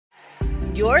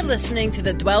You're listening to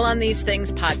the Dwell on These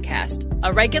Things podcast,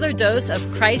 a regular dose of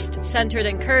Christ-centered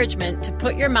encouragement to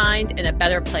put your mind in a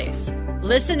better place.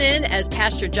 Listen in as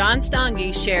Pastor John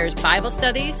Stange shares Bible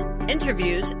studies,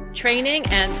 interviews, training,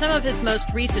 and some of his most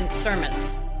recent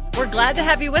sermons. We're glad to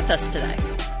have you with us today.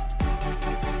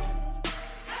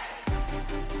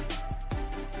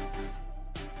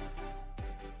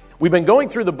 We've been going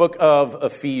through the book of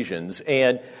Ephesians,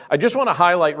 and I just want to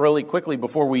highlight really quickly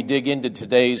before we dig into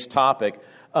today's topic.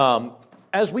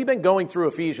 As we've been going through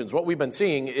Ephesians, what we've been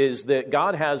seeing is that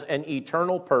God has an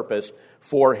eternal purpose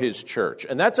for His church.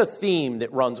 And that's a theme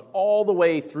that runs all the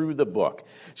way through the book.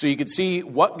 So you can see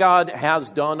what God has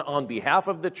done on behalf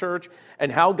of the church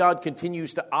and how God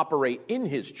continues to operate in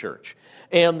His church.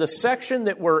 And the section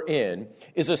that we're in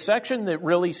is a section that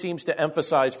really seems to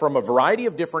emphasize from a variety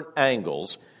of different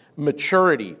angles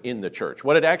maturity in the church,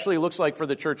 what it actually looks like for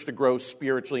the church to grow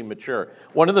spiritually mature.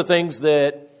 One of the things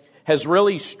that has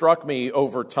really struck me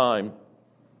over time,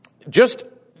 just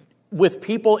with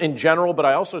people in general, but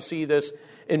I also see this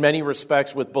in many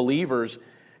respects with believers,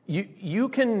 you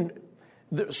can,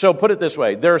 so put it this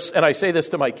way, and I say this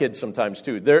to my kids sometimes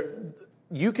too,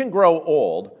 you can grow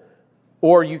old,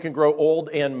 or you can grow old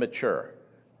and mature.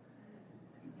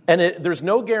 And there's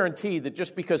no guarantee that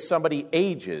just because somebody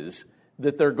ages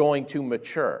that they're going to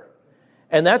mature.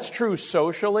 And that's true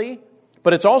socially,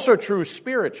 but it's also true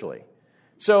spiritually.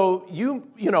 So,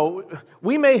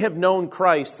 we may have known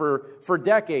Christ for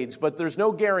decades, but there's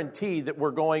no guarantee that we're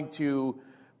going to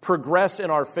progress in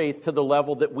our faith to the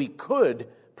level that we could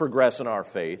progress in our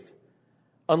faith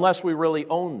unless we really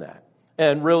own that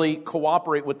and really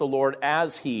cooperate with the Lord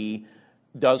as He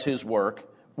does His work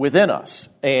within us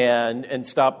and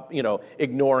stop,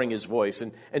 ignoring His voice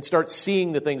and start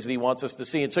seeing the things that He wants us to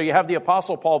see. And so you have the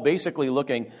Apostle Paul basically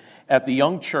looking at the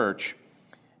young church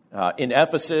in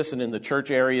Ephesus and in the church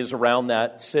areas around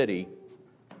that city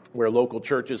where local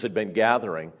churches had been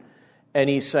gathering. And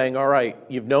he's saying, all right,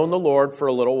 you've known the Lord for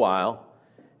a little while.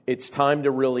 It's time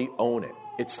to really own it.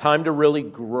 It's time to really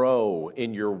grow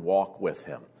in your walk with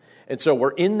Him. And so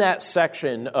we're in that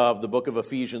section of the book of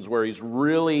Ephesians where he's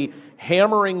really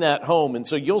hammering that home. And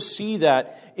so you'll see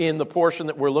that in the portion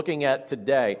that we're looking at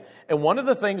today. And one of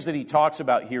the things that he talks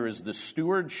about here is the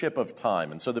stewardship of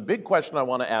time. And so the big question I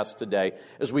want to ask today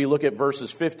as we look at verses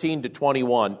 15 to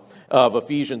 21 of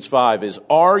Ephesians 5 is,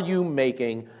 are you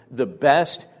making the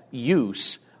best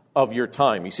use of your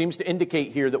time? He seems to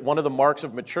indicate here that one of the marks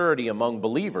of maturity among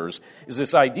believers is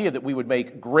this idea that we would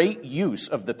make great use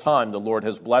of the time the Lord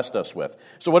has blessed us with.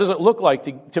 So what does it look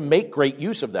like to make great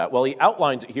use of that? Well, he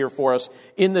outlines it here for us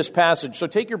in this passage. So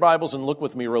take your Bibles and look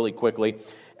with me really quickly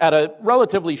at a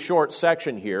relatively short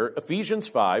section here, Ephesians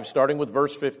 5, starting with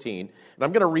verse 15. And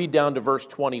I'm going to read down to verse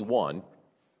 21.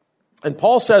 And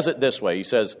Paul says it this way. He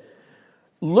says,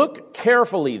 "Look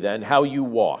carefully then how you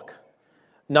walk,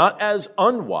 not as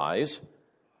unwise,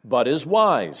 but as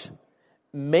wise,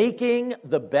 making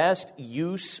the best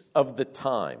use of the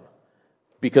time,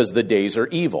 because the days are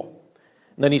evil."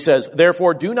 And then he says,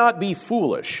 "Therefore do not be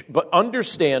foolish, but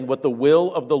understand what the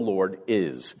will of the Lord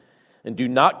is. And do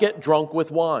not get drunk with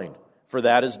wine, for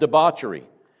that is debauchery,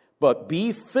 but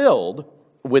be filled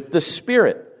with the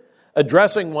Spirit,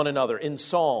 addressing one another in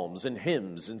psalms and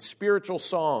hymns and spiritual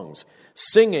songs,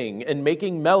 singing and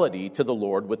making melody to the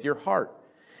Lord with your heart,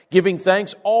 giving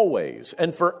thanks always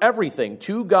and for everything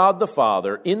to God the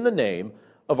Father in the name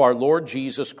of our Lord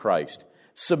Jesus Christ,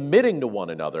 submitting to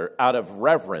one another out of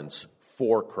reverence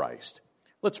for Christ."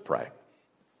 Let's pray.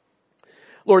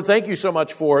 Lord, thank you so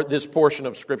much for this portion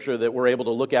of Scripture that we're able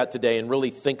to look at today and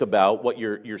really think about what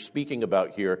you're speaking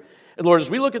about here. And Lord, as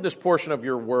we look at this portion of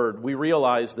your word, we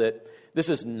realize that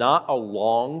this is not a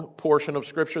long portion of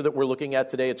Scripture that we're looking at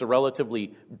today. It's a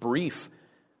relatively brief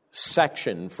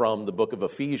section from the book of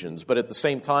Ephesians, but at the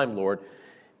same time, Lord,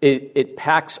 it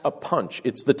packs a punch.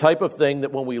 It's the type of thing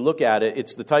that when we look at it,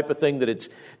 it's the type of thing that it's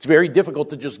very difficult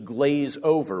to just glaze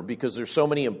over because there's so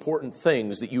many important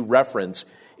things that you reference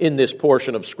in this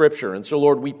portion of Scripture. And so,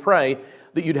 Lord, we pray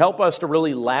that you'd help us to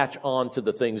really latch on to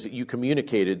the things that you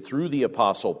communicated through the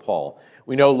Apostle Paul.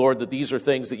 We know, Lord, that these are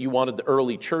things that you wanted the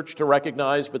early church to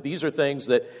recognize, but these are things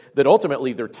that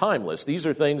ultimately they're timeless. These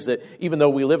are things that, even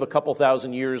though we live a couple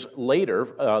thousand years later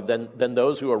than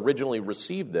those who originally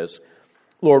received this,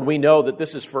 Lord, we know that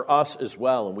this is for us as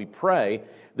well, and we pray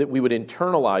that we would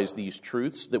internalize these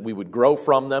truths, that we would grow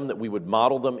from them, that we would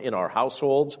model them in our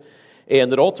households,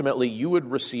 and that ultimately you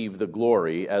would receive the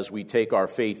glory as we take our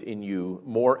faith in you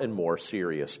more and more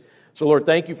serious. So, Lord,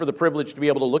 thank you for the privilege to be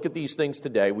able to look at these things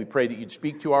today. We pray that you'd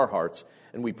speak to our hearts,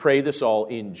 and we pray this all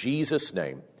in Jesus'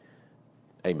 name.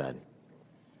 Amen.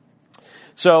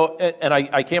 So, and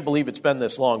I can't believe it's been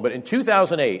this long, but in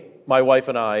 2008, my wife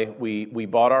and I, we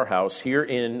bought our house here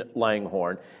in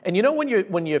Langhorne. And you know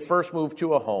when you first move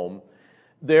to a home,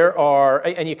 there are,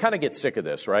 and you kind of get sick of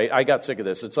this, right? I got sick of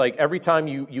this. It's like every time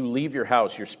you leave your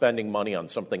house, you're spending money on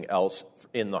something else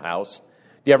in the house.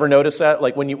 Do you ever notice that?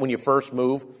 Like when you first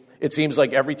move, it seems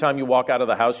like every time you walk out of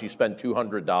the house, you spend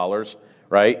 $200,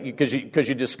 right? Because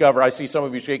you discover, I see some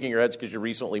of you shaking your heads because you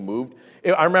recently moved.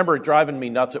 I remember it driving me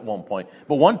nuts at one point.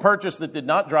 But one purchase that did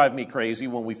not drive me crazy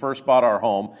when we first bought our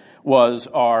home was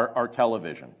our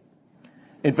television.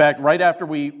 In fact, right after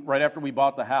we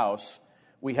bought the house,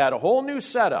 we had a whole new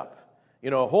setup,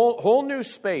 a whole new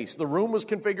space. The room was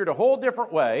configured a whole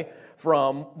different way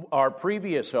from our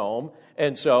previous home.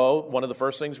 And so one of the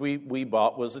first things we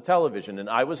bought was a television, and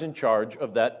I was in charge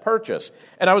of that purchase.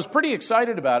 And I was pretty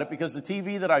excited about it because the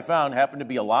TV that I found happened to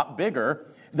be a lot bigger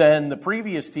than the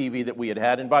previous TV that we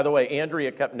had. And by the way,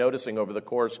 Andrea kept noticing over the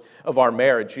course of our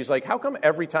marriage, she's like, how come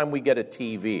every time we get a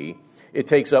TV, it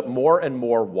takes up more and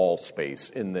more wall space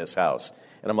in this house?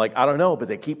 And I'm like, I don't know, but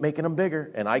they keep making them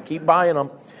bigger, and I keep buying them.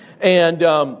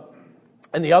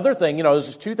 And the other thing, this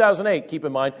is 2008, keep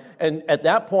in mind, and at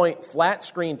that point, flat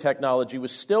screen technology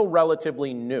was still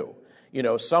relatively new.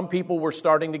 Some people were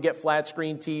starting to get flat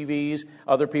screen TVs.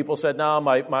 Other people said, no,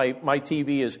 my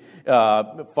TV is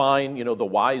fine, the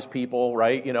wise people,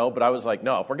 right? But I was like,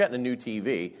 no, if we're getting a new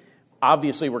TV,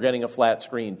 obviously we're getting a flat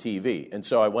screen TV. And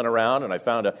so I went around and I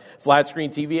found a flat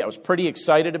screen TV. I was pretty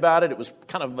excited about it. It was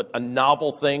kind of a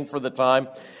novel thing for the time.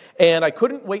 And I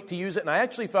couldn't wait to use it. And I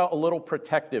actually felt a little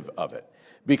protective of it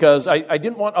because I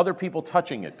didn't want other people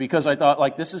touching it because I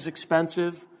thought, this is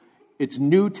expensive. It's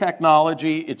new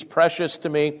technology. It's precious to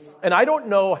me. And I don't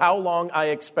know how long I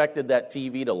expected that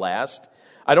TV to last.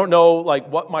 I don't know,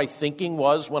 what my thinking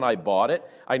was when I bought it.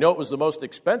 I know it was the most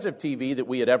expensive TV that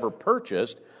we had ever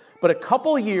purchased. But a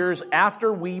couple years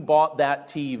after we bought that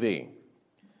TV,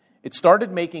 it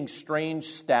started making strange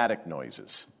static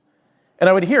noises. And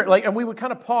I would hear it, and we would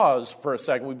kind of pause for a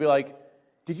second. We'd be like,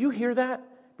 did you hear that?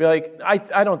 Be like,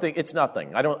 I don't think, it's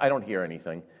nothing. I don't hear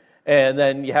anything. And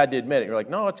then you had to admit it. You're like,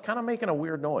 no, it's kind of making a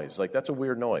weird noise. That's a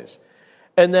weird noise.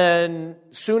 And then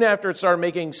soon after it started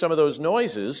making some of those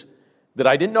noises that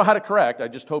I didn't know how to correct, I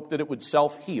just hoped that it would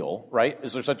self-heal, right?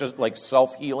 Is there such a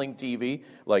self-healing TV,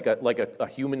 like a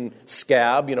human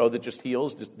scab, that just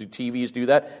heals? Do TVs do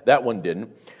that? That one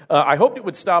didn't. I hoped it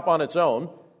would stop on its own,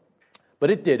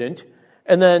 but it didn't.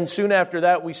 And then soon after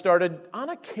that, we started, on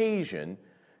occasion,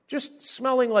 just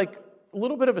smelling like a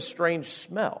little bit of a strange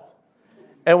smell.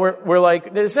 And we're like,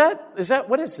 what is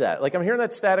that? I'm hearing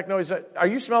that static noise. Are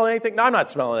you smelling anything? No, I'm not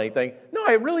smelling anything. No,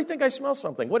 I really think I smell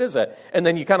something. What is that? And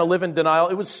then you kind of live in denial.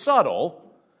 It was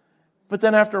subtle. But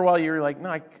then after a while, you're like, no,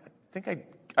 I think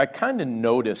I kind of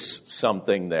noticed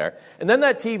something there. And then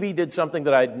that TV did something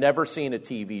that I'd never seen a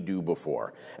TV do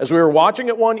before. As we were watching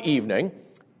it one evening,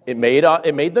 it made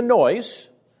the noise.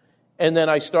 And then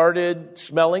I started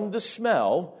smelling the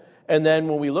smell. And then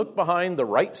when we looked behind the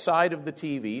right side of the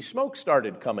TV, smoke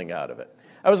started coming out of it.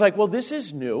 I was like, well, this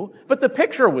is new, but the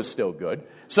picture was still good.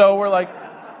 So we're like,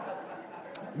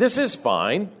 this is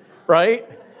fine, right?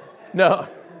 No,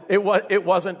 it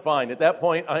wasn't fine. At that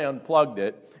point, I unplugged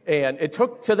it, and it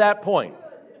took to that point.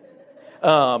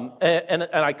 And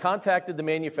I contacted the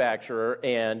manufacturer,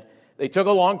 and they took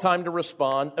a long time to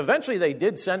respond. Eventually, they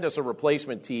did send us a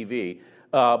replacement TV.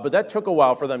 But that took a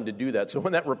while for them to do that. So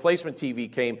when that replacement TV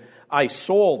came, I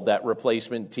sold that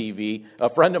replacement TV. A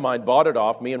friend of mine bought it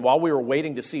off me, and while we were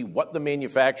waiting to see what the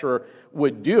manufacturer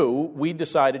would do, we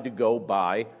decided to go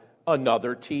buy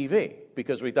another TV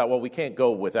because we thought, well, we can't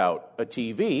go without a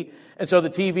TV. And so the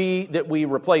TV that we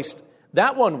replaced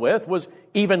that one with was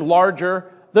even larger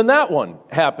than that one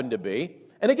happened to be.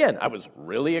 And again, I was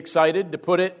really excited to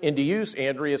put it into use.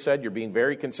 Andrea said, you're being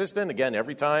very consistent. Again,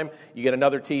 every time you get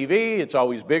another TV, it's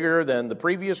always bigger than the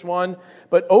previous one.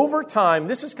 But over time,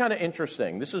 this is kind of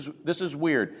interesting. This is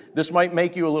weird. This might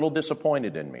make you a little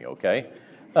disappointed in me, okay?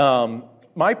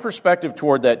 My perspective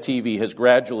toward that TV has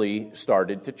gradually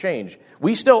started to change.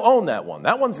 We still own that one.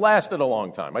 That one's lasted a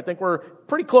long time. I think we're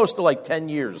pretty close to 10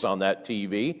 years on that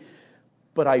TV.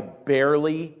 But I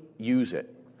barely use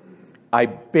it. I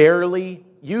barely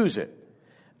use it.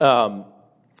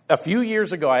 A few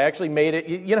years ago, I actually made it.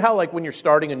 You know how when you're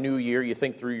starting a new year, you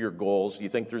think through your goals, you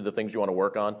think through the things you want to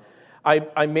work on?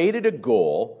 I made it a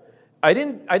goal. I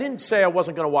didn't say I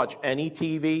wasn't going to watch any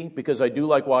TV because I do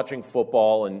like watching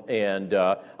football and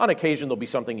on occasion there'll be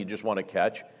something you just want to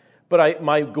catch. But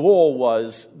my goal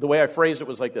was, the way I phrased it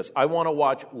was like this: I want to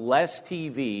watch less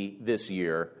TV this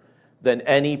year than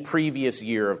any previous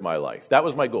year of my life. That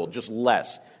was my goal, just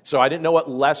less. So I didn't know what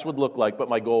less would look like, but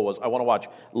my goal was I want to watch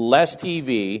less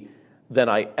TV than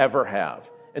I ever have.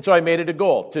 And so I made it a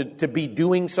goal to be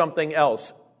doing something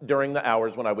else during the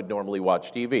hours when I would normally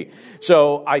watch TV.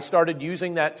 So I started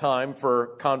using that time for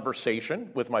conversation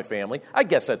with my family. I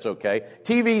guess that's okay.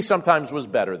 TV sometimes was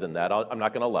better than that. I'm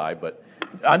not going to lie, but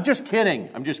I'm just kidding.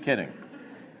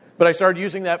 But I started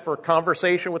using that for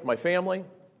conversation with my family.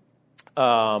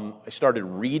 I started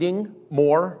reading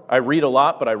more. I read a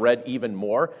lot, but I read even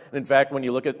more. And in fact, when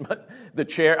you look at the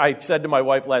chair, I said to my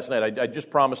wife last night, I just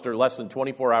promised her less than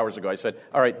 24 hours ago, I said,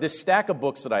 all right, this stack of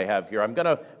books that I have here, I'm going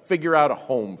to figure out a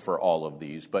home for all of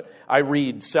these. But I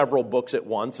read several books at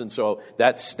once, and so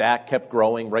that stack kept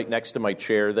growing right next to my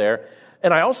chair there.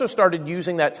 And I also started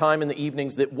using that time in the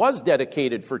evenings that was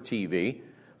dedicated for TV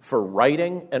for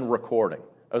writing and recording.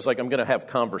 I was like, I'm going to have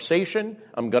conversation,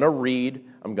 I'm going to read,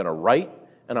 I'm going to write,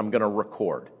 and I'm going to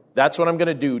record. That's what I'm going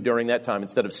to do during that time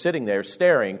instead of sitting there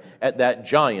staring at that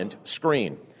giant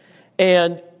screen.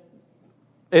 And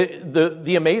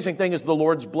the amazing thing is the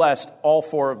Lord's blessed all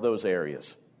four of those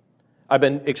areas. I've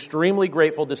been extremely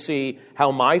grateful to see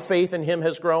how my faith in Him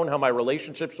has grown, how my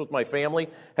relationships with my family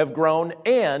have grown,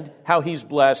 and how He's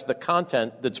blessed the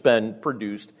content that's been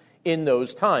produced in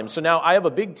those times. So now I have a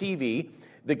big TV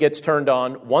that gets turned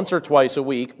on once or twice a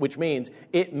week, which means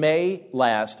it may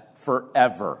last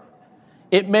forever.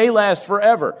 It may last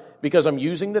forever because I'm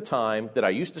using the time that I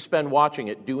used to spend watching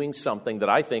it doing something that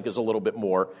I think is a little bit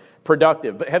more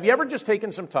productive. But have you ever just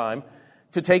taken some time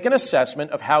to take an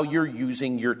assessment of how you're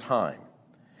using your time?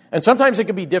 And sometimes it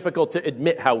can be difficult to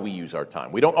admit how we use our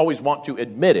time. We don't always want to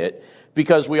admit it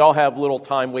because we all have little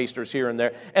time wasters here and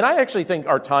there. And I actually think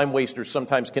our time wasters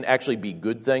sometimes can actually be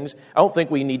good things. I don't think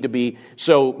we need to be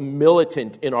so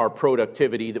militant in our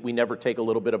productivity that we never take a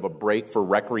little bit of a break for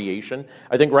recreation.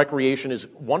 I think recreation is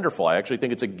wonderful. I actually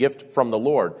think it's a gift from the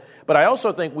Lord. But I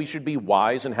also think we should be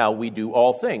wise in how we do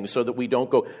all things so that we don't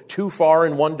go too far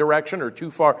in one direction or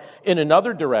too far in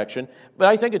another direction. But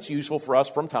I think it's useful for us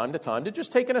from time to time to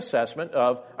just take an assessment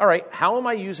of, all right, how am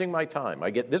I using my time?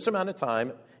 I get this amount of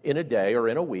time in a day or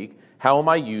in a week. How am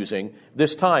I using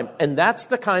this time? And that's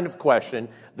the kind of question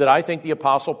that I think the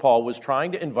Apostle Paul was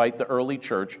trying to invite the early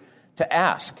church to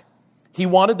ask. He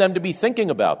wanted them to be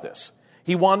thinking about this.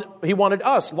 He wanted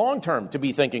us long-term to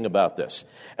be thinking about this.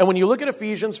 And when you look at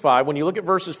Ephesians 5, when you look at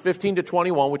verses 15 to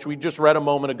 21, which we just read a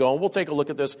moment ago, and we'll take a look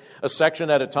at this a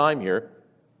section at a time here,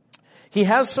 he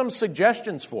has some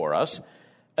suggestions for us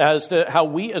as to how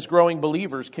we as growing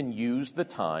believers can use the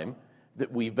time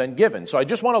that we've been given. So I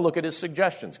just want to look at his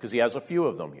suggestions because he has a few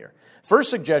of them here. First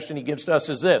suggestion he gives to us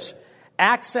is this: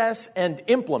 access and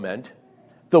implement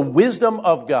the wisdom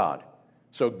of God.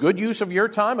 So good use of your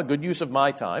time, a good use of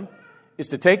my time, is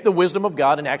to take the wisdom of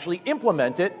God and actually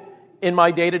implement it in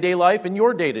my day-to-day life, in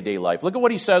your day-to-day life. Look at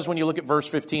what he says when you look at verse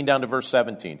 15 down to verse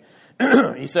 17.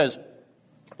 He says,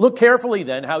 "Look carefully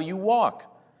then how you walk,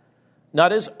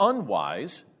 not as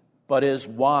unwise, but as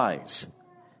wise,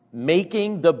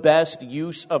 making the best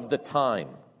use of the time,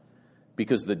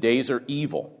 because the days are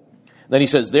evil." Then he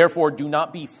says, "Therefore do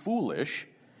not be foolish,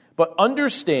 but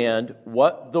understand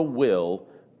what the will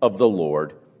of the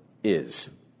Lord is."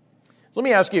 So let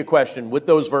me ask you a question with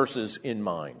those verses in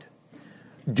mind.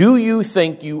 Do you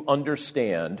think you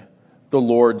understand the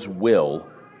Lord's will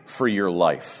for your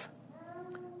life?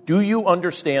 Do you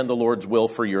understand the Lord's will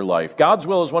for your life? God's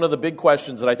will is one of the big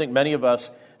questions that I think many of us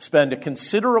spend a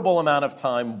considerable amount of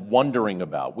time wondering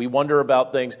about. We wonder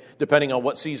about things depending on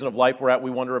what season of life we're at. We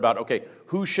wonder about, okay,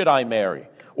 who should I marry?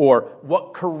 Or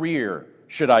what career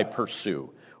should I pursue?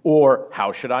 Or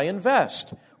how should I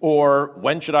invest? Or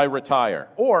when should I retire?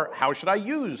 Or how should I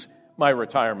use my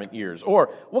retirement years?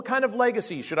 Or what kind of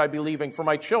legacy should I be leaving for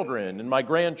my children and my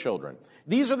grandchildren?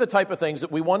 These are the type of things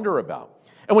that we wonder about.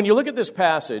 And when you look at this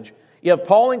passage, you have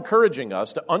Paul encouraging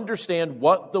us to understand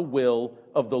what the will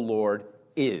of the Lord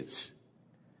is.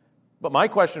 But my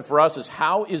question for us is,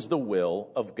 how is the will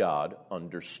of God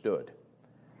understood?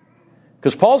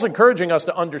 Because Paul's encouraging us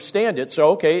to understand it,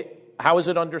 so okay, how is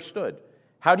it understood?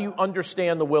 How do you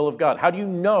understand the will of God? How do you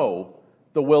know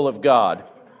the will of God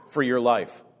for your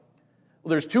life? Well,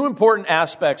 there's two important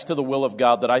aspects to the will of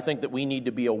God that I think that we need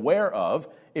to be aware of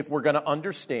if we're going to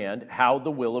understand how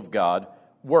the will of God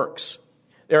works.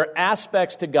 There are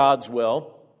aspects to God's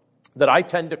will that I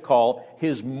tend to call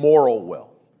His moral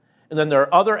will. And then there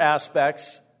are other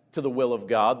aspects to the will of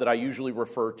God that I usually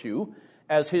refer to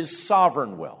as His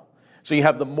sovereign will. So you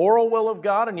have the moral will of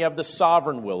God and you have the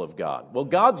sovereign will of God. Well,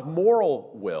 God's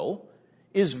moral will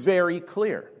is very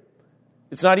clear.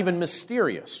 It's not even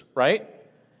mysterious, right?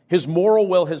 His moral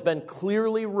will has been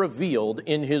clearly revealed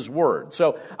in His Word.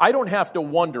 So I don't have to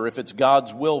wonder if it's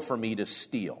God's will for me to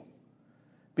steal,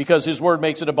 because His Word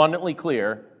makes it abundantly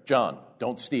clear, John,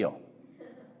 don't steal.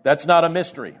 That's not a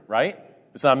mystery, right?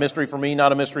 It's not a mystery for me,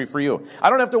 not a mystery for you. I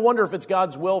don't have to wonder if it's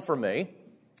God's will for me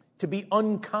to be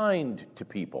unkind to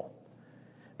people.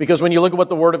 Because when you look at what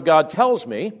the Word of God tells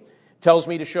me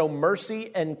to show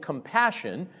mercy and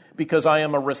compassion because I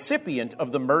am a recipient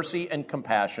of the mercy and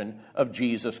compassion of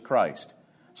Jesus Christ.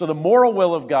 So the moral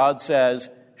will of God says,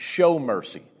 show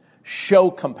mercy, show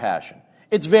compassion.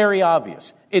 It's very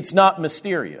obvious. It's not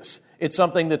mysterious. It's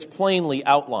something that's plainly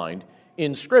outlined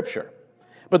in Scripture.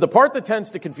 But the part that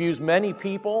tends to confuse many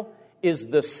people is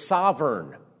the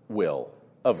sovereign will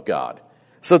of God.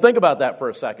 So think about that for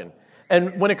a second.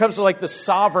 And when it comes to the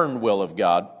sovereign will of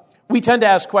God, we tend to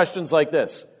ask questions like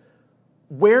this.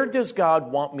 Where does God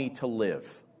want me to live?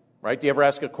 Right? Do you ever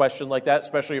ask a question like that,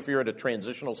 especially if you're at a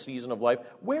transitional season of life?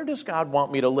 Where does God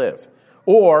want me to live?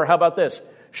 Or how about this?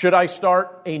 Should I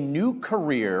start a new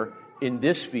career in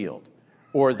this field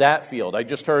or that field? I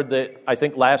just heard that, I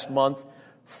think last month,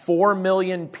 4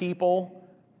 million people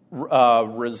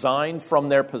resigned from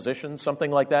their positions, something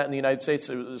like that in the United States.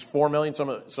 It was 4 million.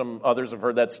 Some others have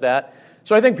heard that stat.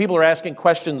 So I think people are asking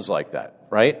questions like that,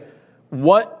 right?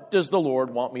 What does the Lord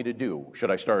want me to do?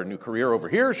 Should I start a new career over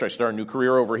here? Should I start a new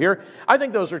career over here? I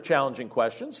think those are challenging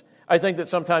questions. I think that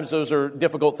sometimes those are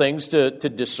difficult things to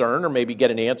discern or maybe get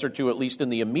an answer to, at least in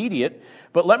the immediate.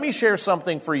 But let me share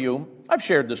something for you. I've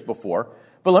shared this before,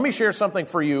 but let me share something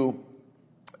for you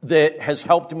that has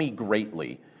helped me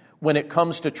greatly when it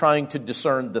comes to trying to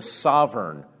discern the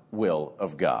sovereign will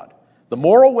of God. The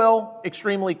moral will,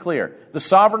 extremely clear. The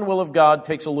sovereign will of God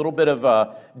takes a little bit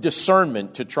of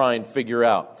discernment to try and figure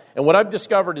out. And what I've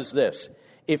discovered is this.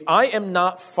 If I am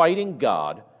not fighting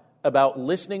God about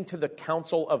listening to the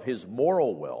counsel of His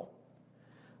moral will,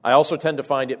 I also tend to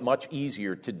find it much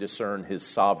easier to discern His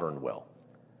sovereign will.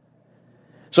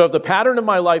 So if the pattern of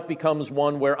my life becomes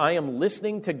one where I am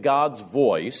listening to God's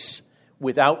voice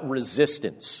without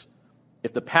resistance,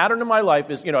 if the pattern of my life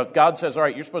is, if God says, all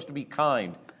right, you're supposed to be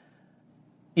kind,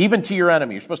 even to your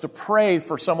enemy, you're supposed to pray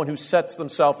for someone who sets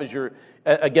themselves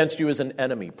against you as an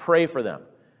enemy, pray for them.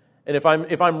 And if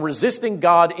I'm resisting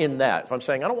God in that, if I'm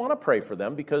saying I don't want to pray for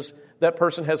them because that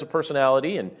person has a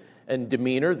personality and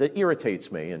demeanor that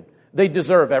irritates me, and they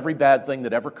deserve every bad thing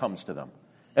that ever comes to them,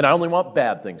 and I only want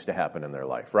bad things to happen in their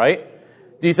life, right?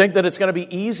 Do you think that it's going to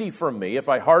be easy for me if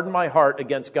I harden my heart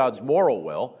against God's moral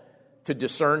will to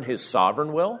discern His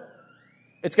sovereign will?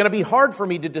 It's going to be hard for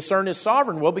me to discern His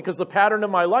sovereign will because the pattern of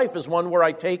my life is one where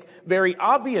I take very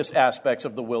obvious aspects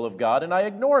of the will of God and I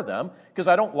ignore them because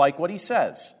I don't like what He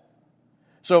says.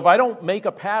 So if I don't make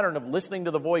a pattern of listening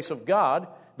to the voice of God,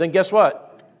 then guess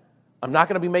what? I'm not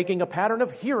going to be making a pattern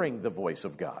of hearing the voice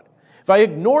of God. If I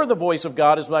ignore the voice of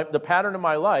God as the pattern of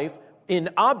my life in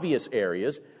obvious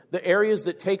areas, the areas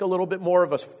that take a little bit more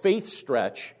of a faith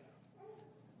stretch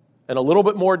and a little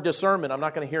bit more discernment, I'm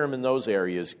not going to hear Him in those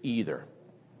areas either.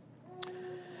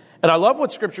 And I love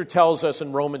what Scripture tells us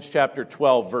in Romans chapter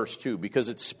 12, verse 2, because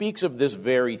it speaks of this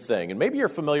very thing. And maybe you're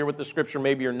familiar with the Scripture,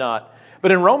 maybe you're not.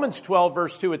 But in Romans 12,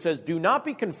 verse 2, it says, "Do not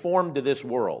be conformed to this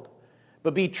world,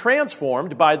 but be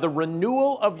transformed by the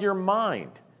renewal of your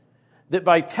mind, that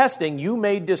by testing you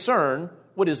may discern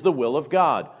what is the will of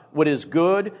God, what is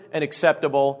good and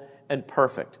acceptable and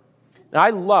perfect." Now, I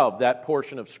love that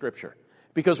portion of Scripture.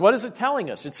 Because what is it telling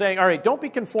us? It's saying, all right, don't be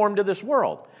conformed to this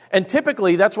world. And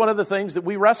typically, that's one of the things that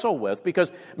we wrestle with,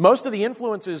 because most of the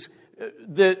influences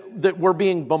that we're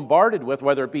being bombarded with,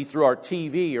 whether it be through our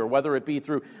TV or whether it be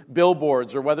through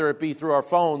billboards or whether it be through our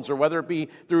phones or whether it be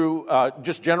through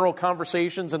just general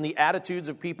conversations and the attitudes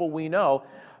of people we know,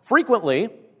 frequently,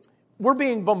 we're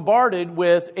being bombarded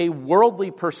with a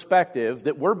worldly perspective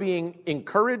that we're being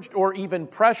encouraged or even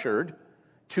pressured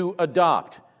to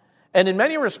adopt. And in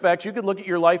many respects, you could look at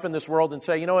your life in this world and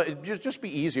say, you know what, it'd just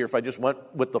be easier if I just went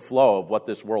with the flow of what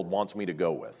this world wants me to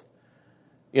go with.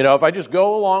 You know, if I just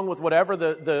go along with whatever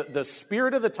the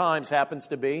spirit of the times happens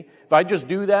to be, if I just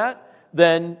do that,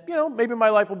 then, maybe my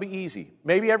life will be easy.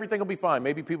 Maybe everything will be fine.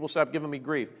 Maybe people stop giving me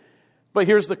grief. But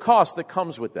here's the cost that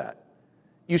comes with that.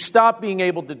 You stop being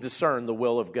able to discern the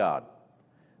will of God.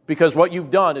 Because what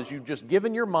you've done is you've just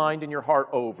given your mind and your heart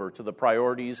over to the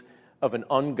priorities of an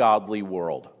ungodly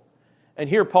world. And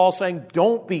here Paul's saying,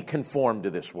 don't be conformed to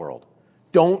this world.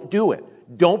 Don't do it.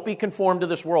 Don't be conformed to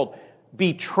this world.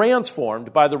 Be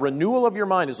transformed by the renewal of your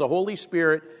mind as the Holy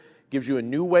Spirit gives you a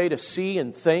new way to see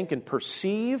and think and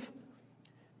perceive.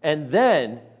 And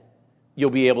then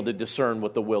you'll be able to discern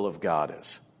what the will of God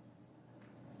is.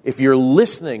 If you're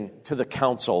listening to the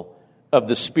counsel of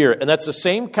the Spirit. And that's the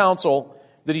same counsel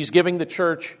that he's giving the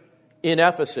church in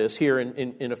Ephesus here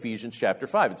in Ephesians chapter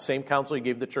 5. It's the same counsel he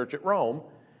gave the church at Rome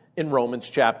in Romans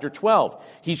chapter 12.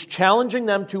 He's challenging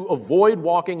them to avoid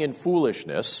walking in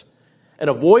foolishness and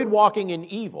avoid walking in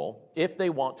evil if they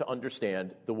want to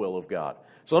understand the will of God.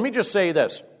 So let me just say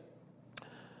this,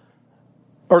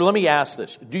 or let me ask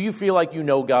this. Do you feel like you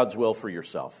know God's will for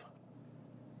yourself?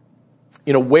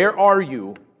 Where are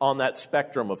you on that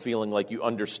spectrum of feeling like you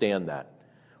understand that?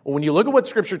 Well, when you look at what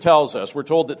Scripture tells us, we're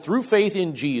told that through faith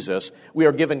in Jesus, we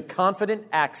are given confident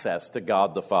access to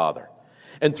God the Father.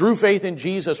 And through faith in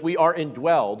Jesus, we are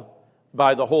indwelled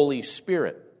by the Holy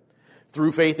Spirit.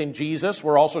 Through faith in Jesus,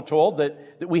 we're also told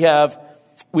that we have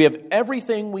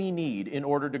everything we need in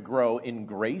order to grow in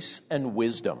grace and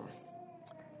wisdom.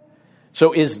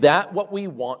 So is that what we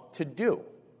want to do?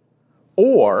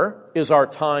 Or is our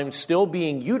time still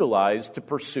being utilized to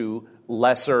pursue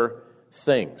lesser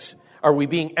things? Are we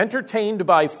being entertained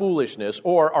by foolishness,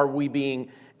 or are we being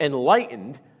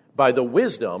enlightened by the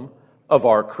wisdom of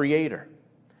our Creator?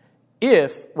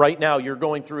 If right now you're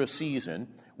going through a season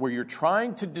where you're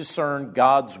trying to discern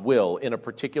God's will in a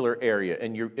particular area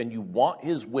and you want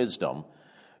His wisdom,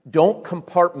 don't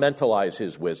compartmentalize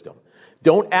His wisdom.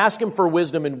 Don't ask Him for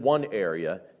wisdom in one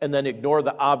area and then ignore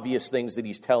the obvious things that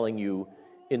He's telling you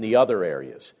in the other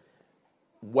areas.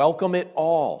 Welcome it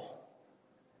all,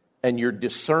 and your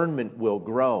discernment will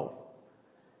grow,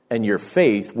 and your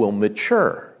faith will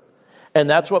mature. And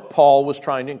that's what Paul was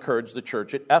trying to encourage the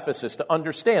church at Ephesus to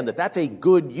understand, that that's a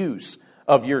good use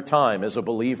of your time as a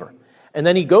believer. And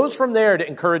then he goes from there to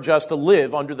encourage us to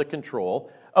live under the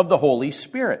control of the Holy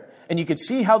Spirit. And you can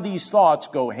see how these thoughts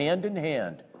go hand in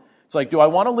hand. It's like, do I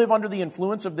want to live under the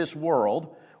influence of this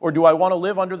world, or do I want to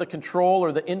live under the control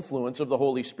or the influence of the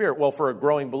Holy Spirit? Well, for a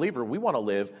growing believer, we want to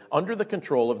live under the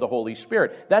control of the Holy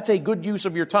Spirit. That's a good use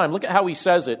of your time. Look at how he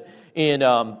says it in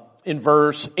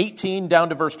verse 18 down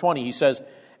to verse 20. He says,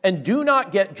 "And do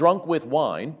not get drunk with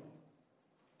wine,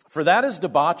 for that is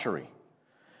debauchery,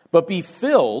 but be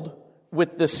filled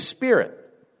with the Spirit,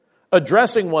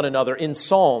 addressing one another in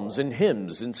psalms and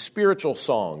hymns and spiritual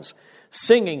songs,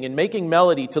 singing and making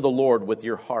melody to the Lord with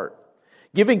your heart,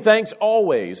 giving thanks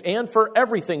always and for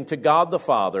everything to God the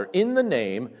Father in the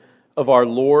name of our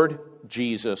Lord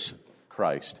Jesus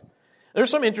Christ." There's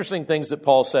some interesting things that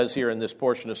Paul says here in this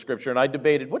portion of Scripture, and I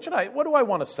debated, what do I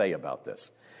want to say about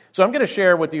this? So I'm going to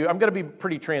share with you, I'm going to be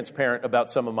pretty transparent about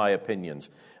some of my opinions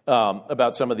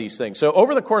about some of these things. So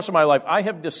over the course of my life, I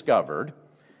have discovered,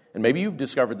 and maybe you've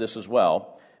discovered this as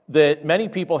well, that many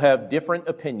people have different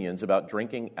opinions about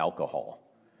drinking alcohol.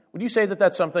 Would you say that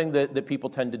that's something that people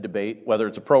tend to debate, whether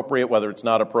it's appropriate, whether it's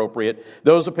not appropriate?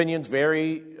 Those opinions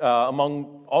vary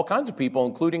among all kinds of people,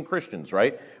 including Christians,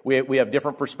 right? We have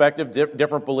different perspectives,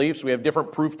 different beliefs. We have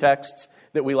different proof texts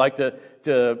that we like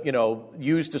to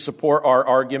use to support our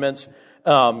arguments.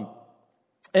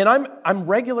 And I'm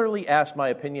regularly asked my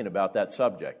opinion about that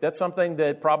subject. That's something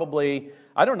that probably,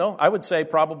 I would say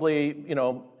probably,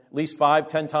 at least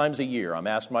 5-10 times a year, I'm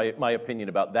asked my opinion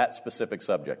about that specific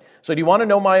subject. So do you want to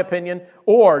know my opinion,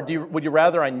 or would you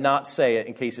rather I not say it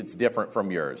in case it's different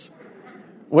from yours?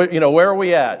 Where are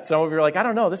we at? Some of you are like, I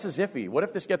don't know, this is iffy. What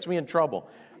if this gets me in trouble?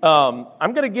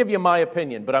 I'm going to give you my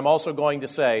opinion, but I'm also going to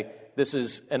say this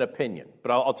is an opinion.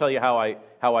 But I'll tell you how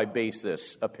I base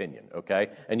this opinion, okay?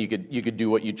 And you could do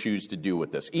what you choose to do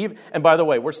with this. And by the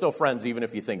way, we're still friends even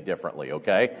if you think differently,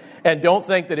 okay? And don't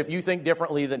think that if you think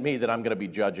differently than me that I'm going to be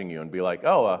judging you and be like,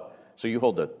 so you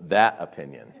hold that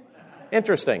opinion.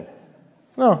 Interesting.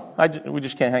 No, we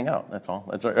just can't hang out. That's all.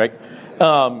 That's all right.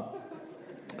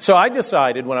 So I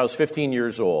decided when I was 15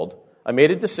 years old, I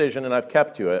made a decision and I've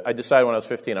kept to it. I decided when I was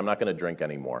 15 I'm not going to drink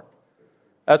anymore.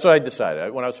 That's what I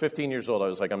decided. When I was 15 years old, I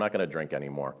was like, I'm not going to drink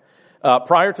anymore.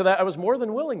 Prior to that, I was more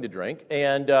than willing to drink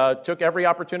and took every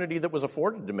opportunity that was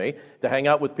afforded to me to hang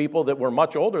out with people that were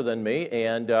much older than me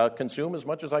and consume as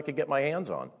much as I could get my hands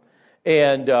on.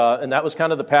 And that was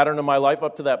kind of the pattern of my life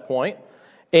up to that point.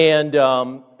 And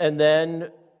then,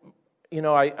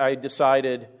 I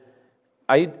decided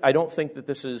I don't think that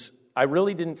this is, I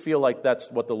really didn't feel like that's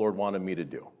what the Lord wanted me to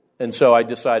do. And so I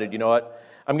decided, you know what?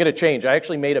 I'm going to change. I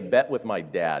actually made a bet with my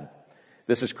dad.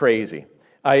 This is crazy.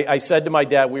 I said to my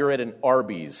dad, we were at an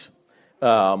Arby's,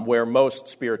 where most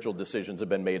spiritual decisions have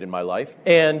been made in my life.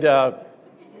 And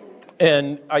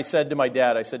I said to my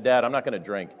dad, Dad, I'm not going to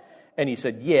drink. And he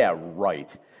said, yeah,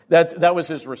 right. That was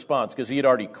his response, because he had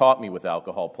already caught me with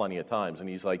alcohol plenty of times. And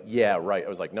he's like, yeah, right. I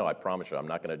was like, no, I promise you, I'm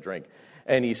not going to drink.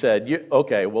 And he said,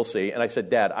 okay, we'll see. And I said,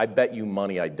 Dad, I bet you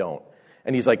money I don't.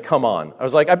 And he's like, come on. I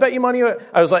was like, I bet you money.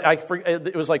 I was like,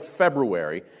 it was like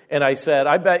February. And I said,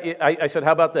 I said,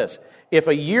 how about this? If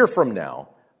a year from now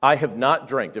I have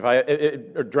not if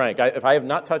I have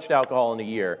not touched alcohol in a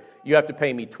year, you have to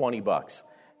pay me $20.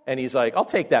 And he's like, I'll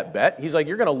take that bet. He's like,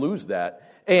 you're going to lose that.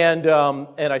 And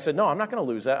I said, no, I'm not going to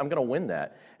lose that. I'm going to win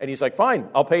that. And he's like, fine,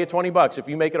 I'll pay you $20. If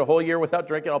you make it a whole year without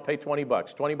drinking, I'll pay $20.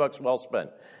 $20 well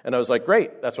spent. And I was like,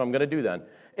 great, that's what I'm going to do then.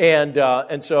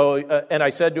 And so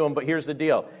I said to him, but here's the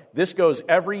deal. This goes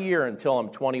every year until I'm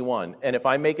 21. And if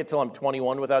I make it till I'm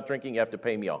 21 without drinking, you have to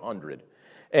pay me $100.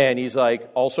 And he's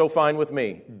like, also fine with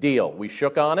me. Deal. We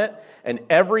shook on it. And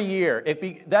every year,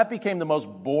 that became the most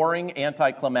boring,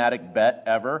 anticlimactic bet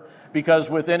ever. Because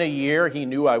within a year, he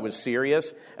knew I was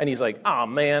serious. And he's like, oh,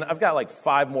 man, I've got like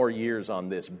 5 more years on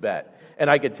this bet. And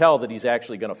I could tell that he's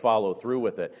actually going to follow through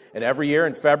with it. And every year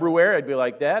in February, I'd be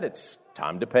like, Dad, it's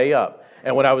time to pay up.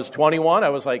 And when I was 21, I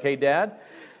was like, hey, Dad,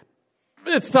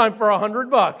 it's time for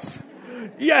 $100.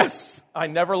 Yes! I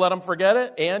never let him forget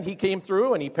it. And he came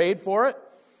through and he paid for it.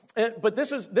 But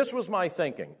this was my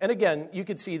thinking. And again, you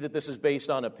could see that this is based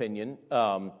on opinion,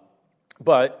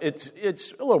 but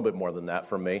it's a little bit more than that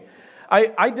for me.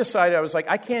 I decided, I was like,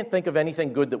 I can't think of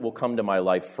anything good that will come to my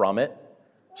life from it.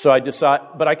 So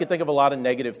but I could think of a lot of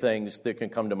negative things that can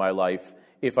come to my life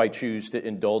if I choose to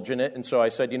indulge in it. And so I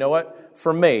said, you know what?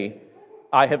 For me,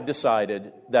 I have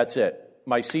decided that's it.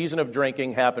 My season of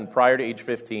drinking happened prior to age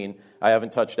 15. I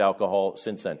haven't touched alcohol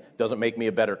since then. Doesn't make me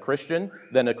a better Christian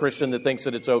than a Christian that thinks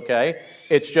that it's okay.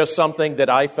 It's just something that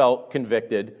I felt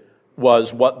convicted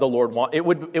was what the Lord wanted. It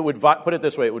would put it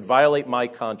this way, it would violate my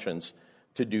conscience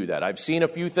to do that. I've seen a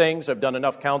few things. I've done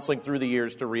enough counseling through the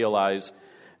years to realize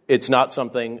it's not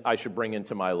something I should bring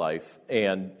into my life.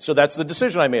 And so that's the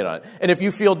decision I made on it. And if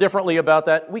you feel differently about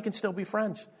that, we can still be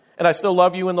friends. And I still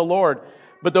love you in the Lord.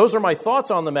 But those are my thoughts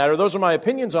on the matter. Those are my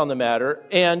opinions on the matter.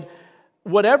 And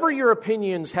whatever your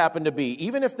opinions happen to be,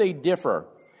 even if they differ,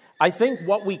 I think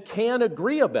what we can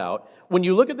agree about when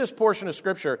you look at this portion of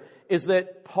Scripture is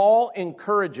that Paul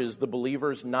encourages the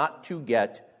believers not to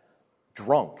get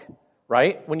drunk,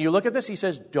 right? When you look at this, he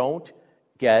says, don't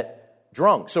get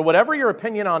drunk. So whatever your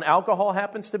opinion on alcohol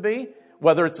happens to be,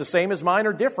 whether it's the same as mine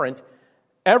or different,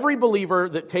 every believer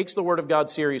that takes the Word of God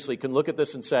seriously can look at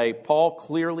this and say, Paul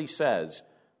clearly says,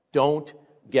 don't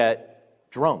get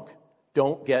drunk.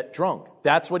 Don't get drunk.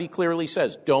 That's what he clearly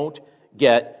says. Don't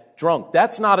get drunk.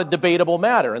 That's not a debatable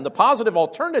matter. And the positive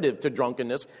alternative to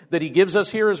drunkenness that he gives us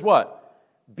here is what?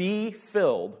 Be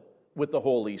filled with the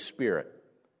Holy Spirit.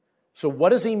 So what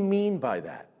does he mean by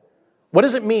that? What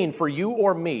does it mean for you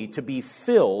or me to be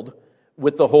filled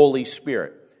with the Holy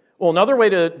Spirit? Well, another way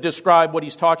to describe what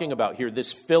he's talking about here,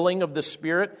 this filling of the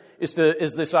Spirit, is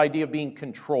this idea of being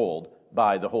controlled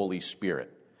by the Holy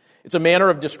Spirit. It's a manner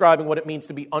of describing what it means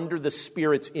to be under the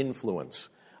Spirit's influence,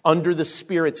 under the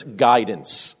Spirit's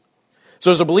guidance. So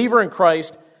as a believer in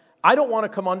Christ, I don't want to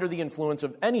come under the influence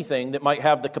of anything that might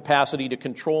have the capacity to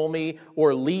control me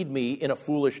or lead me in a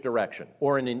foolish direction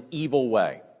or in an evil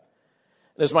way.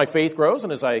 And as my faith grows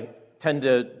and as I tend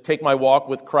to take my walk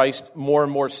with Christ more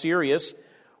and more serious,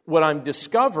 what I'm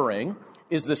discovering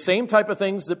is the same type of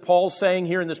things that Paul's saying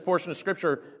here in this portion of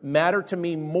Scripture matter to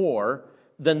me more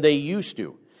than they used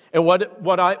to. And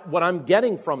what I'm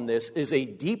getting from this is a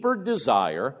deeper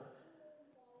desire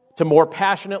to more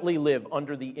passionately live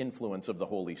under the influence of the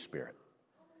Holy Spirit.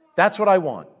 That's what I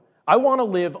want. I want to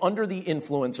live under the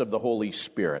influence of the Holy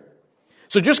Spirit.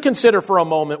 So just consider for a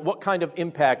moment what kind of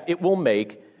impact it will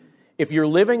make if you're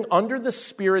living under the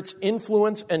Spirit's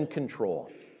influence and control.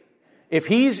 If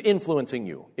he's influencing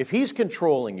you, if he's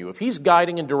controlling you, if he's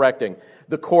guiding and directing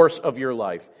the course of your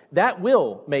life, that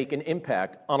will make an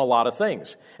impact on a lot of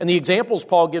things. And the examples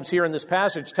Paul gives here in this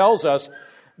passage tells us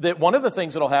that one of the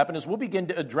things that will happen is we'll begin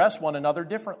to address one another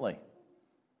differently.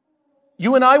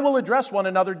 You and I will address one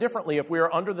another differently if we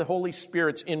are under the Holy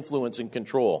Spirit's influence and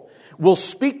control. We'll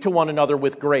speak to one another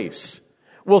with grace.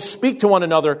 We'll speak to one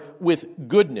another with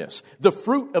goodness. The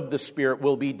fruit of the Spirit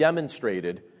will be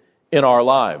demonstrated in our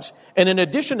lives. And in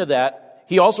addition to that,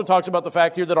 he also talks about the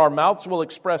fact here that our mouths will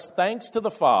express thanks to the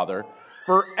Father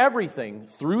for everything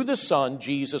through the Son,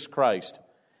 Jesus Christ.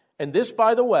 And this,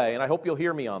 by the way, and I hope you'll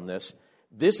hear me on this,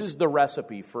 this is the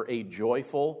recipe for a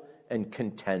joyful and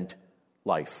content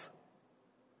life.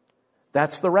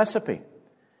 That's the recipe.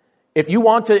 If you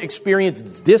want to experience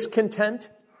discontent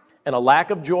and a lack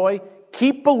of joy,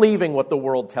 keep believing what the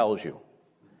world tells you.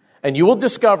 And you will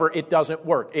discover it doesn't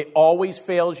work. It always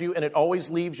fails you, and it always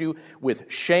leaves you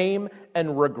with shame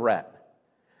and regret.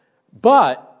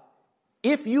 But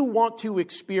if you want to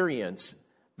experience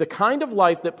the kind of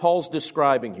life that Paul's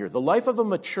describing here, the life of a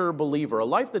mature believer, a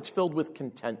life that's filled with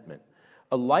contentment,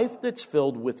 a life that's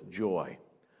filled with joy,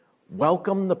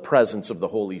 welcome the presence of the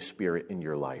Holy Spirit in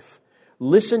your life.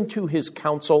 Listen to his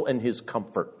counsel and his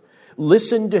comfort.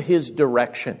 Listen to his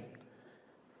direction.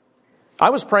 I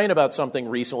was praying about something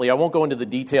recently. I won't go into the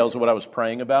details of what I was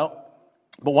praying about,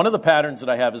 but one of the patterns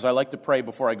that I have is I like to pray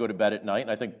before I go to bed at night,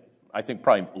 and I think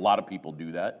probably a lot of people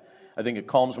do that. I think it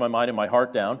calms my mind and my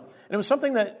heart down. And it was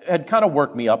something that had kind of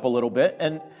worked me up a little bit.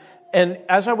 And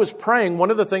as I was praying,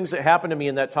 one of the things that happened to me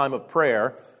in that time of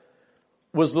prayer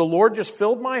was the Lord just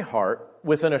filled my heart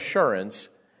with an assurance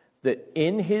that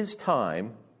in his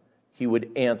time, he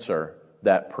would answer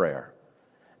that prayer.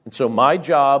 And so my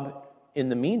job in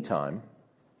the meantime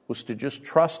was to just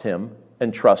trust him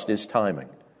and trust his timing.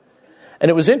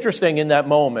 And it was interesting in that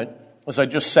moment as I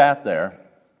just sat there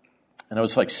and I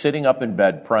was like sitting up in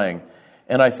bed praying.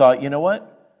 And I thought, you know what?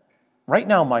 Right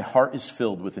now my heart is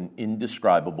filled with an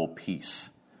indescribable peace.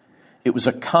 It was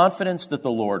a confidence that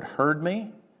the Lord heard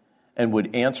me and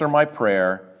would answer my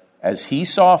prayer as he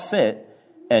saw fit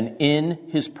and in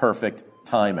his perfect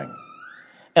timing.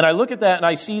 And I look at that and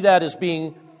I see that as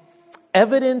being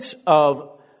evidence of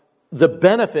the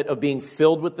benefit of being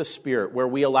filled with the Spirit, where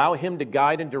we allow him to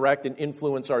guide and direct and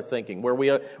influence our thinking, where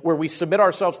we submit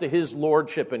ourselves to his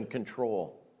lordship and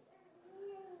control.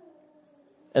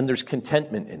 And there's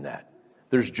contentment in that.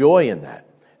 There's joy in that.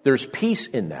 There's peace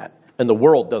in that. And the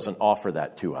world doesn't offer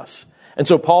that to us. And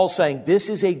so Paul's saying this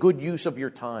is a good use of your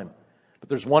time. But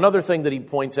there's one other thing that he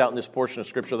points out in this portion of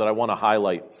Scripture that I want to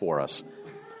highlight for us.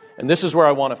 And this is where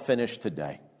I want to finish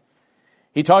today.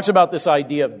 He talks about this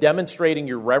idea of demonstrating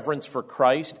your reverence for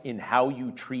Christ in how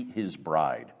you treat his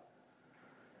bride.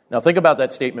 Now think about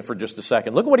that statement for just a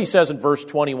second. Look at what he says in verse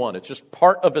 21. It's just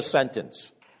part of a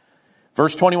sentence.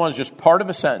 Verse 21 is just part of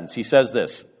a sentence. He says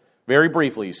this, very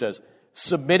briefly. He says,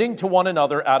 submitting to one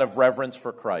another out of reverence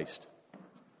for Christ.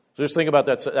 So just think about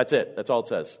that. That's it. That's all it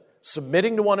says.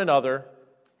 Submitting to one another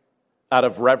out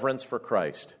of reverence for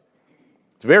Christ.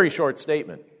 It's a very short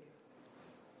statement.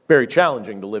 Very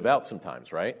challenging to live out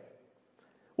sometimes, right?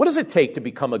 What does it take to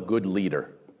become a good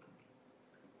leader?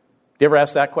 Do you ever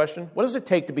ask that question? What does it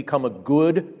take to become a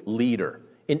good leader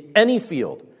in any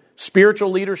field?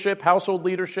 Spiritual leadership, household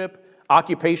leadership,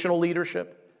 occupational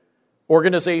leadership,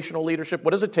 organizational leadership.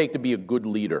 What does it take to be a good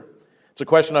leader? It's a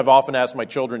question I've often asked my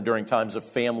children during times of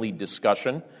family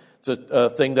discussion. It's a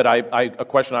thing that a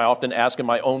question I often ask in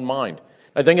my own mind.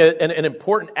 I think an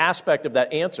important aspect of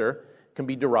that answer can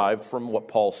be derived from what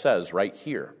Paul says right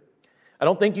here. I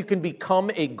don't think you can become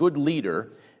a good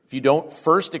leader if you don't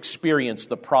first experience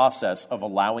the process of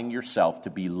allowing yourself to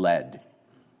be led.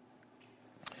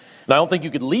 And I don't think you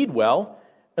could lead well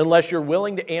unless you're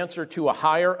willing to answer to a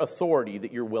higher authority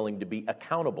that you're willing to be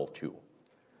accountable to.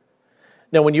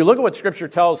 Now, when you look at what Scripture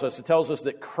tells us, it tells us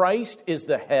that Christ is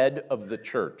the head of the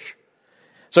church.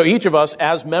 So each of us,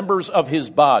 as members of his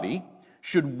body,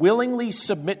 should willingly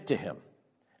submit to him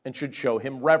and should show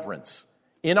him reverence.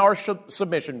 In our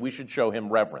submission, we should show him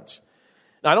reverence.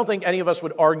 Now, I don't think any of us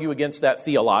would argue against that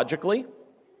theologically,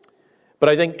 but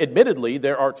I think, admittedly,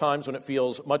 there are times when it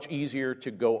feels much easier to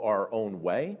go our own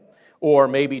way, or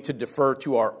maybe to defer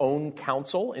to our own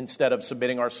counsel instead of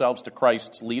submitting ourselves to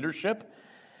Christ's leadership.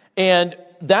 And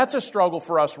that's a struggle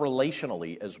for us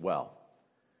relationally as well,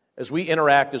 as we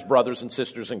interact as brothers and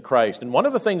sisters in Christ. And one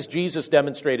of the things Jesus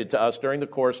demonstrated to us during the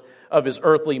course of his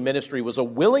earthly ministry was a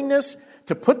willingness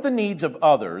to put the needs of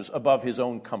others above his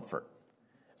own comfort.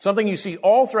 Something you see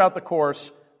all throughout the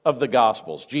course of the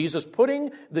Gospels. Jesus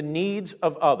putting the needs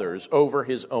of others over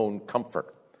his own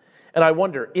comfort. And I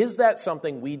wonder, is that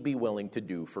something we'd be willing to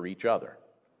do for each other?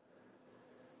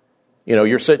 You know,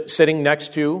 you're sitting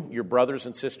next to your brothers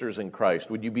and sisters in Christ.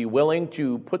 Would you be willing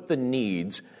to put the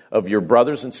needs of your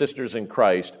brothers and sisters in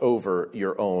Christ over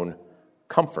your own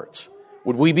comforts?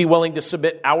 Would we be willing to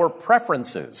submit our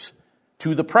preferences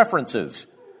to the preferences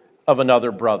of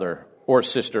another brother or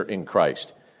sister in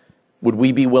Christ? Would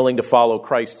we be willing to follow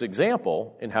Christ's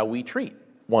example in how we treat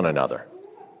one another?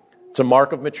 It's a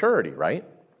mark of maturity, right?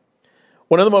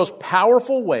 One of the most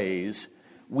powerful ways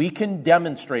we can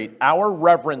demonstrate our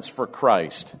reverence for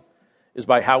Christ is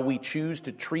by how we choose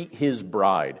to treat his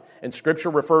bride. And Scripture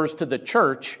refers to the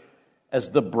church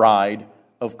as the bride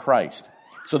of Christ.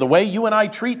 So the way you and I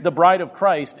treat the bride of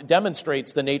Christ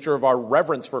demonstrates the nature of our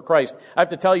reverence for Christ. I have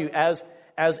to tell you, as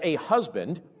a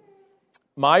husband,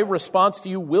 my response to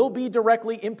you will be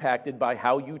directly impacted by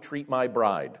how you treat my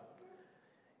bride.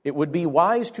 It would be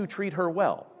wise to treat her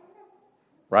well,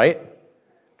 right?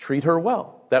 Treat her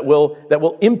well. That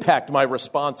will impact my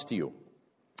response to you.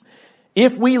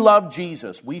 If we love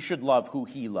Jesus, we should love who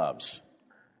he loves.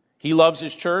 He loves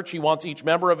his church. He wants each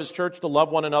member of his church to love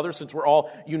one another since we're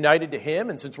all united to him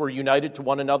and since we're united to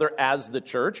one another as the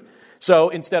church. So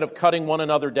instead of cutting one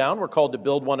another down, we're called to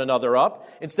build one another up.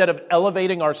 Instead of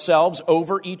elevating ourselves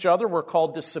over each other, we're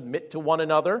called to submit to one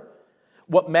another.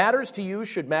 What matters to you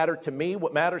should matter to me.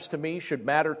 What matters to me should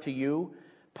matter to you.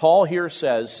 Paul here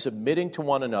says submitting to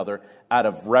one another out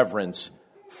of reverence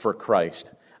for Christ.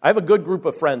 I have a good group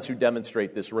of friends who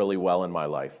demonstrate this really well in my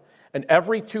life. And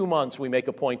every 2 months, we make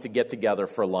a point to get together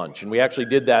for lunch. And we actually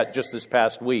did that just this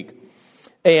past week.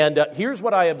 And here's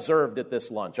what I observed at this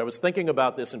lunch. I was thinking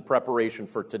about this in preparation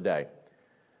for today,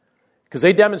 because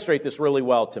they demonstrate this really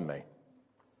well to me.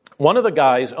 One of the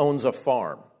guys owns a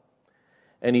farm,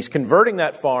 and he's converting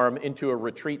that farm into a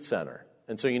retreat center.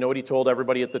 And so you know what he told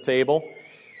everybody at the table?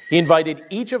 He invited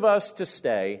each of us to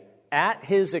stay at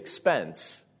his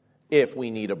expense if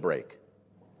we need a break.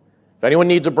 If anyone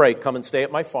needs a break, come and stay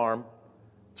at my farm.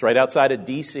 It's right outside of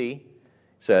D.C. He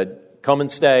said, come and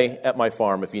stay at my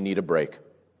farm if you need a break.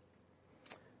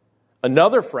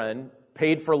 Another friend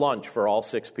paid for lunch for all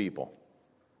 6 people.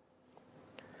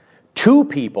 2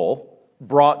 people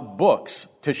brought books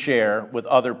to share with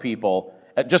other people,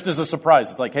 just as a surprise.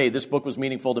 It's like, hey, this book was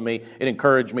meaningful to me. It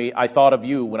encouraged me. I thought of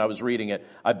you when I was reading it.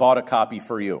 I bought a copy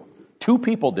for you. 2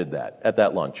 people did that at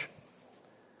that lunch.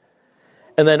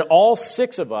 And then all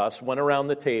 6 of us went around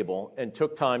the table and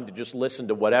took time to just listen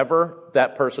to whatever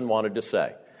that person wanted to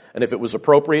say. And if it was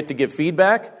appropriate to give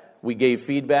feedback, we gave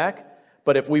feedback.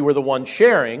 But if we were the ones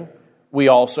sharing, we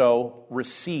also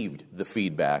received the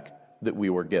feedback that we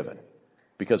were given,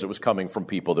 because it was coming from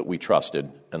people that we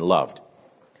trusted and loved.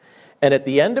 And at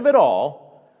the end of it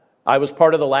all, I was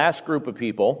part of the last group of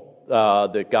people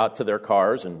that got to their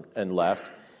cars and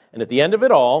left. And at the end of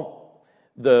it all,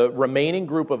 the remaining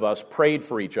group of us prayed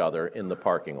for each other in the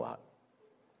parking lot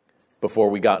before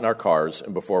we got in our cars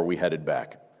and before we headed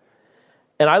back.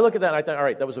 And I look at that and I think, all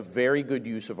right, that was a very good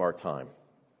use of our time.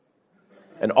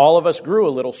 And all of us grew a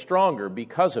little stronger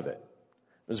because of it.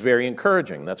 It was very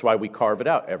encouraging. That's why we carve it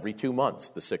out every 2 months.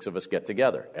 The 6 of us get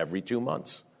together every 2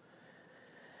 months.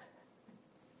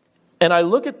 And I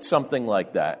look at something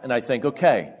like that and I think,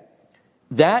 okay,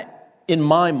 that in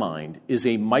my mind is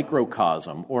a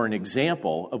microcosm or an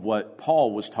example of what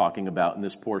Paul was talking about in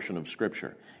this portion of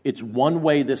Scripture. It's one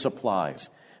way this applies.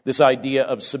 This idea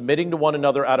of submitting to one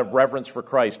another out of reverence for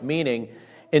Christ, meaning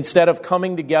instead of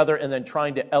coming together and then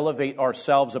trying to elevate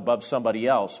ourselves above somebody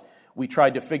else, we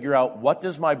tried to figure out, what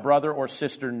does my brother or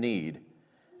sister need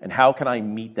and how can I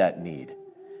meet that need?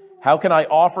 How can I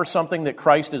offer something that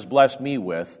Christ has blessed me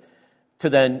with to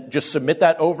then just submit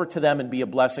that over to them and be a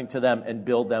blessing to them and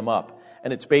build them up?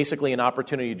 And it's basically an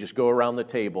opportunity to just go around the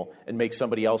table and make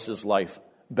somebody else's life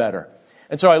better.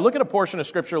 And so I look at a portion of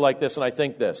Scripture like this and I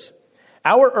think this: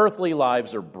 our earthly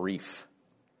lives are brief.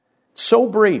 So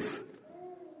brief.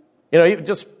 You know,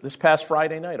 just this past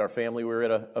Friday night, our family, we were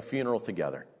at a funeral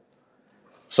together.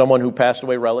 Someone who passed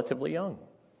away relatively young.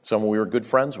 Someone we were good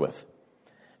friends with.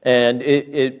 And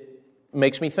it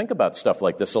makes me think about stuff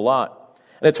like this a lot.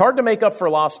 And it's hard to make up for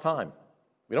lost time.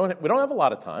 We don't have a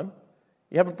lot of time.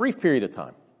 You have a brief period of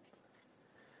time.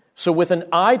 So with an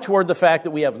eye toward the fact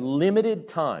that we have limited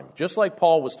time, just like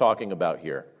Paul was talking about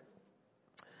here,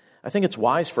 I think it's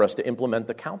wise for us to implement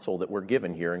the counsel that we're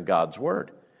given here in God's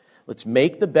Word. Let's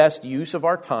make the best use of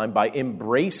our time by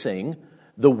embracing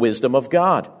the wisdom of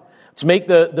God. Let's make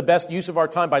the best use of our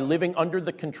time by living under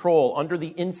the control, under the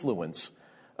influence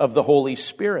of the Holy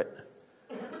Spirit.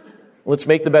 Let's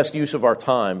make the best use of our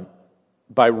time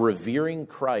by revering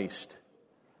Christ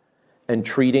and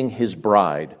treating His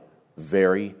bride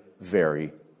very,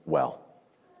 very well.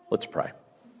 Let's pray.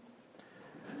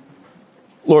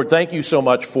 Lord, thank you so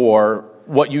much for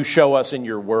what you show us in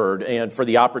your word and for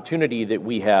the opportunity that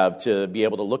we have to be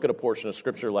able to look at a portion of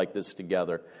Scripture like this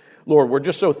together. Lord, we're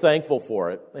just so thankful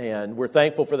for it, and we're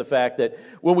thankful for the fact that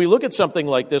when we look at something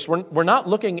like this, we're not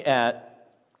looking at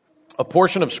a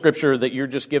portion of Scripture that you're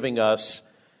just giving us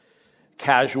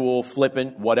casual,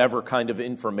 flippant, whatever kind of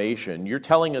information. You're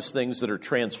telling us things that are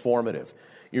transformative.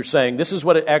 You're saying, this is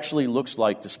what it actually looks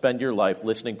like to spend your life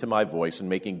listening to my voice and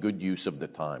making good use of the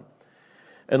time.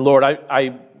 And Lord,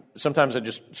 I sometimes I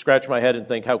just scratch my head and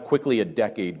think how quickly a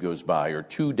decade goes by, or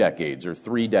 2 decades, or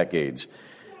 3 decades.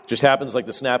 It just happens like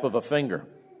the snap of a finger.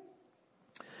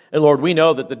 And Lord, we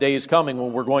know that the day is coming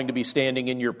when we're going to be standing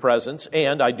in your presence,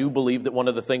 and I do believe that one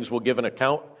of the things we'll give an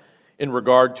account in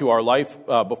regard to our life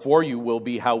before you will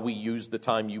be how we use the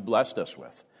time you blessed us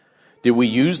with. Did we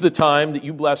use the time that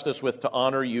you blessed us with to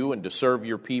honor you and to serve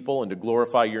your people and to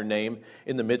glorify your name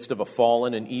in the midst of a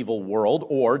fallen and evil world?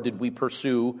 Or did we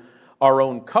pursue our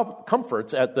own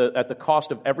comforts at the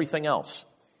cost of everything else.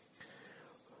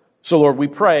 So, Lord, we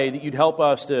pray that you'd help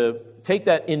us to take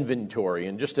that inventory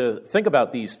and just to think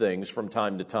about these things from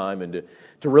time to time and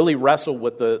to really wrestle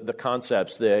with the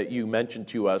concepts that you mentioned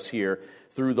to us here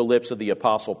through the lips of the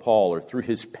Apostle Paul or through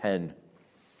his pen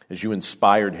as you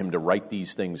inspired him to write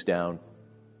these things down.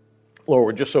 Lord,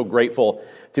 we're just so grateful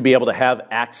to be able to have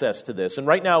access to this. And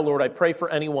right now, Lord, I pray for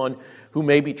anyone who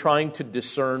may be trying to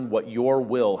discern what your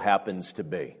will happens to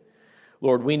be.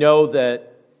 Lord, we know that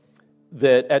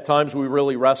at times we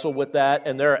really wrestle with that,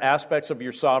 and there are aspects of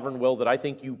your sovereign will that I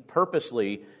think you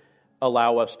purposely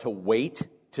allow us to wait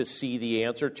to see the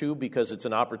answer to, because it's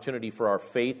an opportunity for our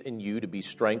faith in you to be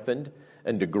strengthened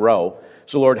and to grow.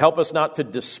 So, Lord, help us not to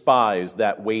despise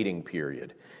that waiting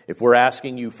period. If we're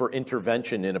asking you for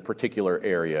intervention in a particular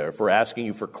area, if we're asking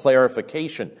you for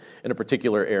clarification in a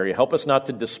particular area, help us not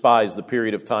to despise the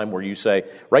period of time where you say,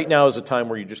 right now is a time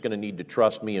where you're just going to need to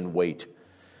trust me and wait.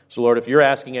 So, Lord, if you're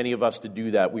asking any of us to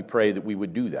do that, we pray that we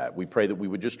would do that. We pray that we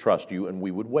would just trust you and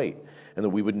we would wait, and that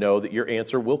we would know that your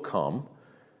answer will come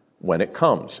when it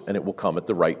comes, and it will come at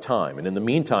the right time. And in the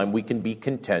meantime, we can be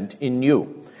content in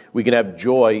you. We can have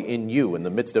joy in you in the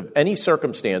midst of any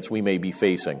circumstance we may be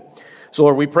facing. So,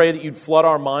 Lord, we pray that you'd flood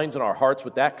our minds and our hearts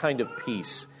with that kind of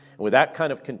peace and with that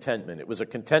kind of contentment. It was a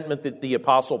contentment that the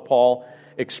Apostle Paul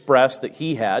expressed that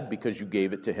he had because you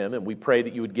gave it to him, and we pray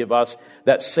that you would give us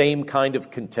that same kind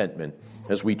of contentment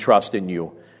as we trust in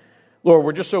you. Lord,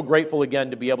 we're just so grateful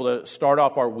again to be able to start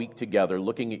off our week together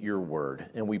looking at your word,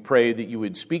 and we pray that you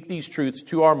would speak these truths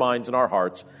to our minds and our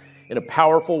hearts in a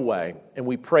powerful way, and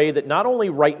we pray that not only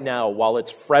right now while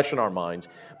it's fresh in our minds,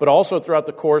 but also throughout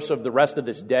the course of the rest of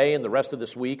this day and the rest of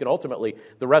this week and ultimately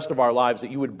the rest of our lives, that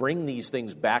you would bring these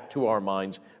things back to our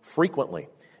minds frequently.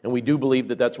 And we do believe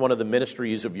that that's one of the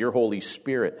ministries of your Holy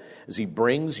Spirit, as he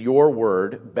brings your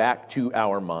word back to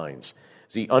our minds,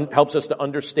 as he helps us to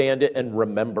understand it and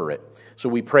remember it. So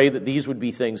we pray that these would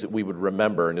be things that we would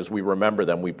remember, and as we remember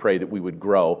them, we pray that we would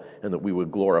grow and that we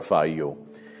would glorify you.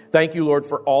 Thank you, Lord,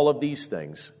 for all of these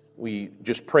things. We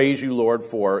just praise you, Lord,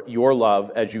 for your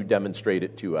love as you demonstrate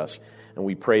it to us. And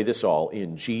we pray this all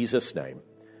in Jesus' name.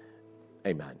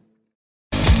 Amen.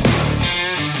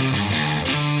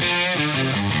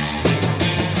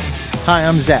 Hi,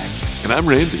 I'm Zach. And I'm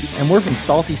Randy. And we're from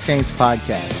Salty Saints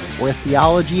Podcast. We're a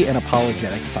theology and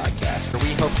apologetics podcast.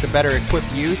 We hope to better equip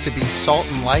you to be salt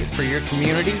and light for your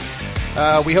community.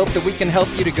 We hope that we can help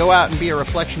you to go out and be a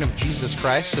reflection of Jesus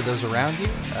Christ to those around you,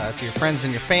 to your friends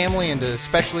and your family, and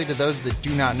especially to those that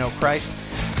do not know Christ.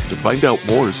 To find out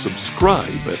more,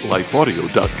 subscribe at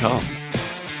lifeaudio.com.